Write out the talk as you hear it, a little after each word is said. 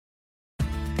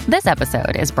This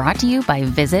episode is brought to you by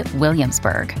Visit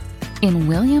Williamsburg. In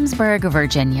Williamsburg,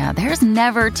 Virginia, there's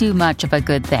never too much of a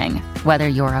good thing. Whether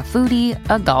you're a foodie,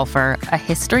 a golfer, a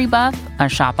history buff, a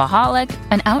shopaholic,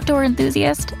 an outdoor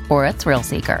enthusiast, or a thrill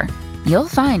seeker, you'll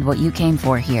find what you came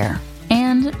for here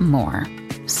and more.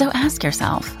 So ask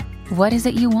yourself, what is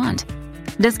it you want?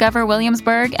 Discover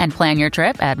Williamsburg and plan your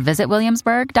trip at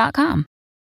visitwilliamsburg.com.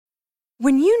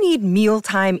 When you need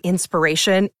mealtime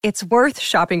inspiration, it's worth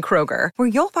shopping Kroger, where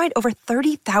you'll find over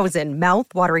 30,000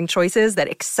 mouth-watering choices that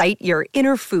excite your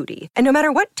inner foodie. And no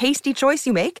matter what tasty choice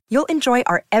you make, you'll enjoy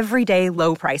our everyday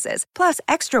low prices, plus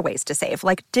extra ways to save,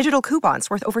 like digital coupons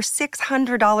worth over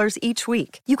 $600 each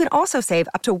week. You can also save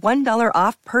up to $1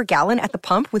 off per gallon at the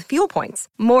pump with fuel points.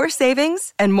 More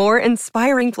savings and more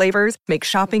inspiring flavors make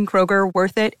shopping Kroger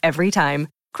worth it every time.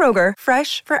 Kroger,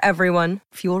 fresh for everyone.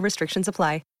 Fuel restrictions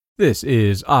apply. This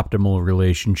is Optimal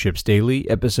Relationships Daily,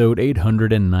 episode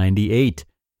 898.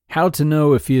 How to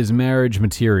know if he is marriage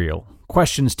material.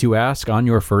 Questions to ask on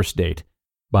your first date.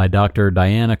 By Dr.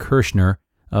 Diana Kirshner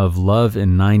of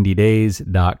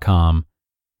loveinninetydays.com.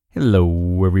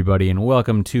 Hello, everybody, and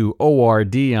welcome to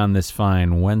ORD on this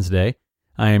fine Wednesday.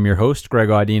 I am your host, Greg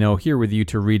Audino, here with you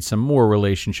to read some more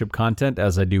relationship content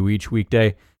as I do each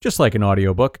weekday, just like an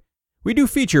audiobook. We do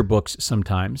feature books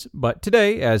sometimes, but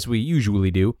today, as we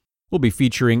usually do, we'll be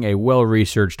featuring a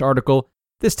well-researched article,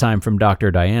 this time from Dr.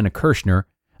 Diana Kirshner,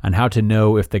 on how to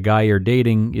know if the guy you're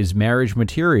dating is marriage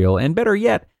material, and better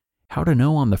yet, how to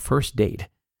know on the first date.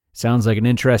 Sounds like an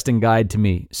interesting guide to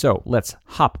me, so let's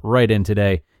hop right in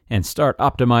today and start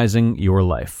optimizing your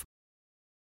life.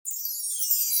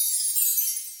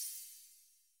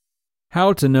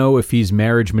 How to know if he's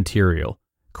marriage material.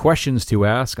 Questions to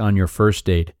ask on your first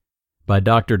date. By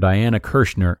Dr. Diana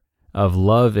Kirshner of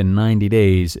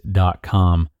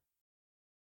loveinninetydays.com.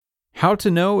 How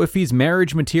to know if he's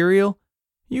marriage material?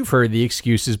 You've heard the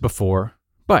excuses before,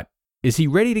 but is he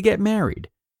ready to get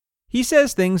married? He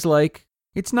says things like,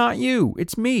 "It's not you,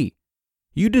 it's me.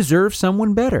 You deserve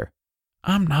someone better.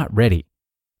 I'm not ready."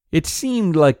 It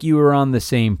seemed like you were on the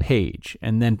same page,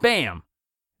 and then bam!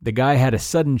 The guy had a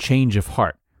sudden change of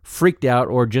heart, freaked out,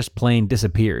 or just plain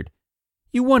disappeared.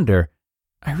 You wonder,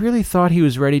 I really thought he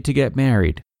was ready to get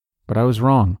married, but I was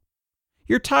wrong.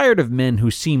 You're tired of men who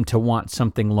seem to want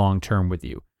something long-term with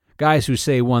you, guys who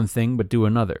say one thing but do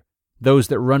another, those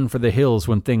that run for the hills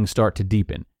when things start to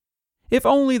deepen. If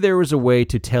only there was a way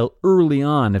to tell early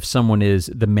on if someone is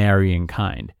the marrying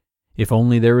kind. If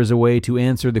only there was a way to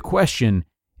answer the question,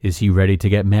 is he ready to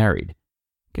get married?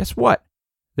 Guess what?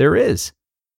 There is.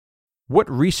 What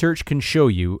research can show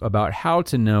you about how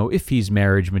to know if he's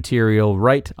marriage material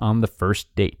right on the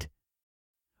first date?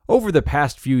 Over the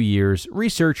past few years,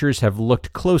 researchers have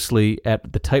looked closely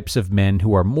at the types of men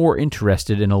who are more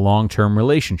interested in a long-term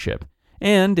relationship,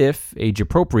 and, if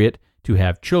age-appropriate, to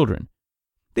have children.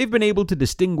 They've been able to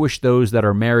distinguish those that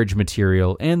are marriage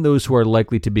material and those who are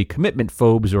likely to be commitment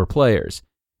phobes or players.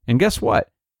 And guess what?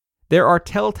 There are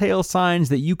telltale signs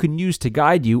that you can use to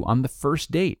guide you on the first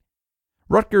date.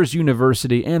 Rutgers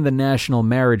University and the National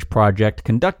Marriage Project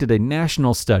conducted a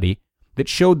national study that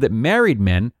showed that married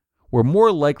men were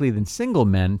more likely than single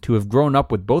men to have grown up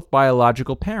with both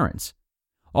biological parents.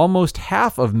 Almost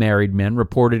half of married men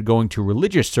reported going to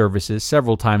religious services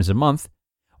several times a month,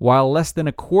 while less than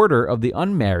a quarter of the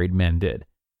unmarried men did.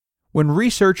 When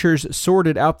researchers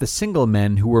sorted out the single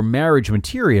men who were marriage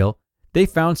material, they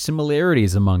found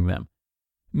similarities among them.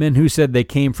 Men who said they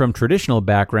came from traditional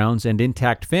backgrounds and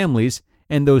intact families,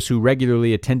 and those who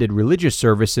regularly attended religious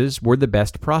services were the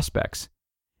best prospects.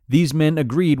 These men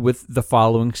agreed with the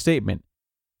following statement,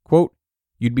 quote,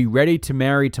 "You'd be ready to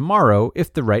marry tomorrow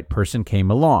if the right person came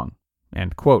along,"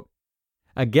 end quote.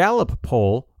 A Gallup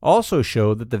poll also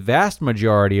showed that the vast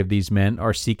majority of these men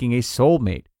are seeking a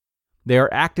soulmate. They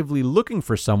are actively looking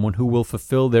for someone who will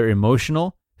fulfill their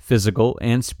emotional, physical,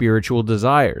 and spiritual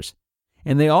desires.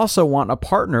 And they also want a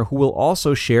partner who will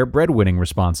also share breadwinning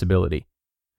responsibility.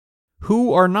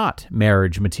 Who are not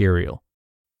marriage material?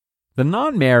 The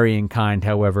non-marrying kind,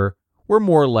 however, were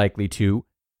more likely to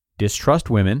distrust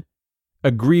women,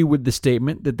 agree with the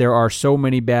statement that there are so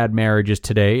many bad marriages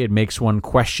today it makes one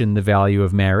question the value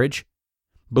of marriage,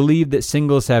 believe that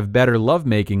singles have better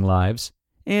lovemaking lives,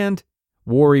 and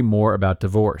worry more about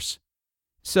divorce.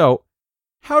 So,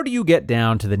 how do you get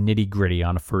down to the nitty-gritty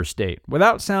on a first date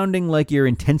without sounding like you're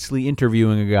intensely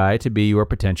interviewing a guy to be your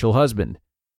potential husband?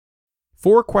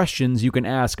 4 questions you can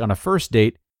ask on a first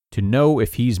date to know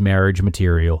if he's marriage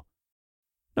material.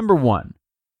 Number 1.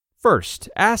 First,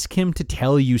 ask him to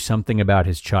tell you something about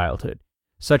his childhood,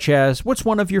 such as, what's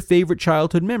one of your favorite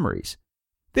childhood memories?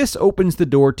 This opens the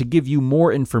door to give you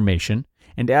more information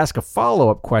and ask a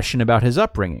follow-up question about his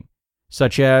upbringing,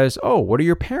 such as, "Oh, what are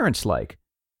your parents like?"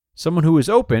 Someone who is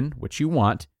open, which you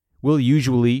want, will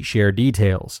usually share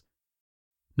details.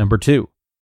 Number 2.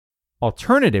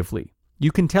 Alternatively,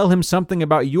 you can tell him something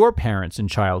about your parents in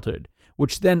childhood,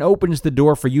 which then opens the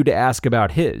door for you to ask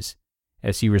about his.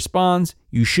 As he responds,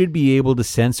 you should be able to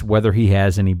sense whether he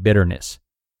has any bitterness.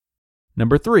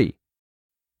 Number 3.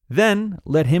 Then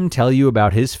let him tell you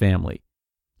about his family.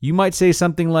 You might say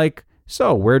something like,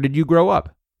 "So, where did you grow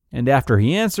up?" And after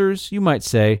he answers, you might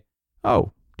say,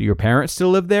 "Oh, do your parents still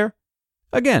live there?"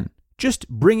 Again, just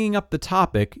bringing up the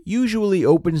topic usually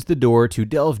opens the door to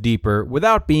delve deeper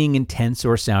without being intense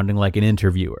or sounding like an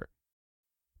interviewer.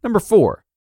 Number 4.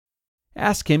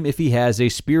 Ask him if he has a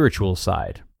spiritual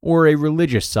side or a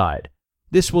religious side.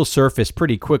 This will surface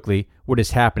pretty quickly what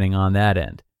is happening on that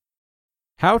end.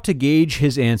 How to gauge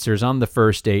his answers on the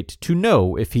first date to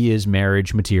know if he is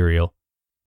marriage material.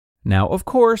 Now, of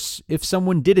course, if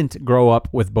someone didn't grow up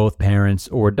with both parents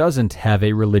or doesn't have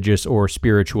a religious or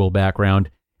spiritual background,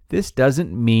 this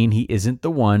doesn't mean he isn't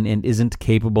the one and isn't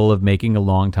capable of making a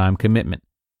long-time commitment.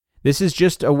 This is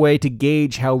just a way to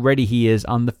gauge how ready he is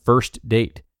on the first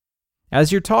date.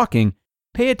 As you're talking,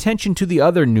 pay attention to the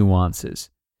other nuances.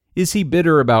 Is he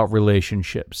bitter about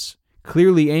relationships?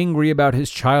 Clearly angry about his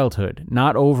childhood,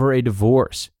 not over a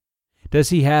divorce? Does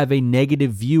he have a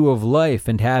negative view of life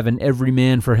and have an every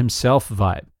man for himself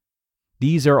vibe?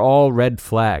 These are all red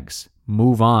flags.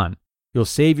 Move on. You'll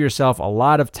save yourself a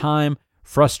lot of time,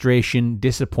 frustration,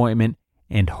 disappointment,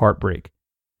 and heartbreak.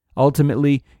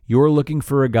 Ultimately, you're looking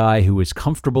for a guy who is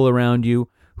comfortable around you,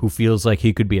 who feels like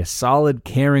he could be a solid,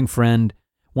 caring friend,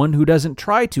 one who doesn't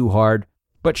try too hard,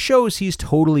 but shows he's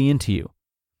totally into you.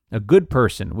 A good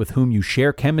person with whom you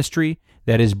share chemistry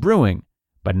that is brewing,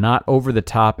 but not over the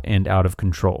top and out of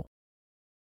control.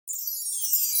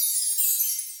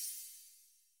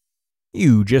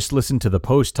 You just listened to the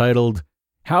post titled,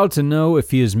 "How to Know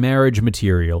If He Is Marriage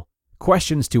Material: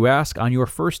 Questions to Ask on Your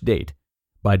First Date"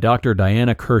 by Dr.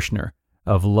 Diana Kirshner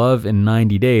of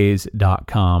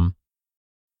loveinninetydays.com.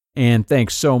 And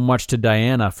thanks so much to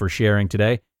Diana for sharing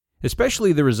today,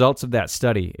 especially the results of that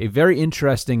study, a very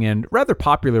interesting and rather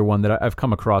popular one that I've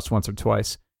come across once or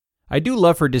twice. I do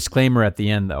love her disclaimer at the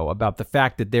end, though, about the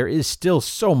fact that there is still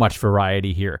so much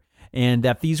variety here, and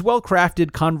that these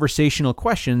well-crafted conversational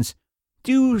questions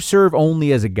do serve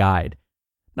only as a guide.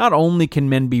 Not only can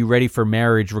men be ready for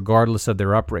marriage regardless of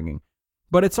their upbringing,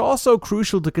 but it's also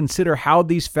crucial to consider how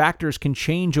these factors can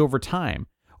change over time,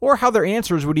 or how their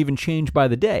answers would even change by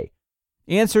the day.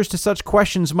 Answers to such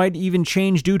questions might even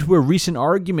change due to a recent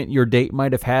argument your date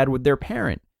might have had with their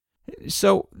parent.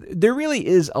 So there really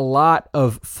is a lot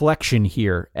of flexion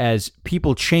here as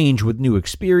people change with new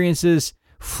experiences,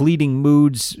 fleeting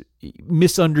moods,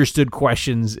 misunderstood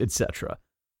questions, etc.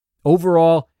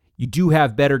 Overall, you do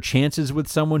have better chances with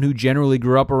someone who generally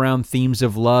grew up around themes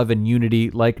of love and unity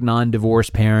like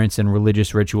non-divorced parents and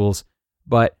religious rituals,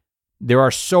 but there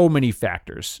are so many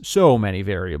factors, so many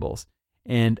variables,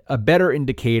 and a better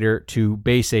indicator to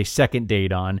base a second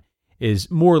date on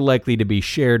is more likely to be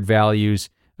shared values,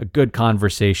 a good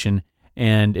conversation,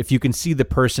 and if you can see the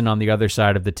person on the other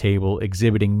side of the table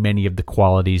exhibiting many of the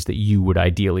qualities that you would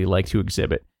ideally like to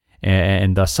exhibit,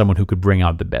 and thus someone who could bring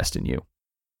out the best in you.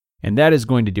 And that is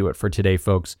going to do it for today,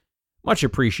 folks. Much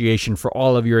appreciation for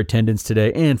all of your attendance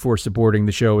today and for supporting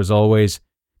the show as always.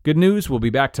 Good news, we'll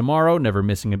be back tomorrow, never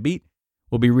missing a beat.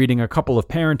 We'll be reading a couple of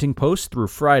parenting posts through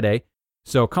Friday,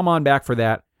 so come on back for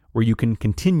that, where you can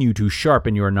continue to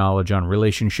sharpen your knowledge on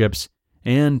relationships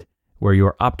and where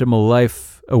your optimal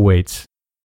life awaits.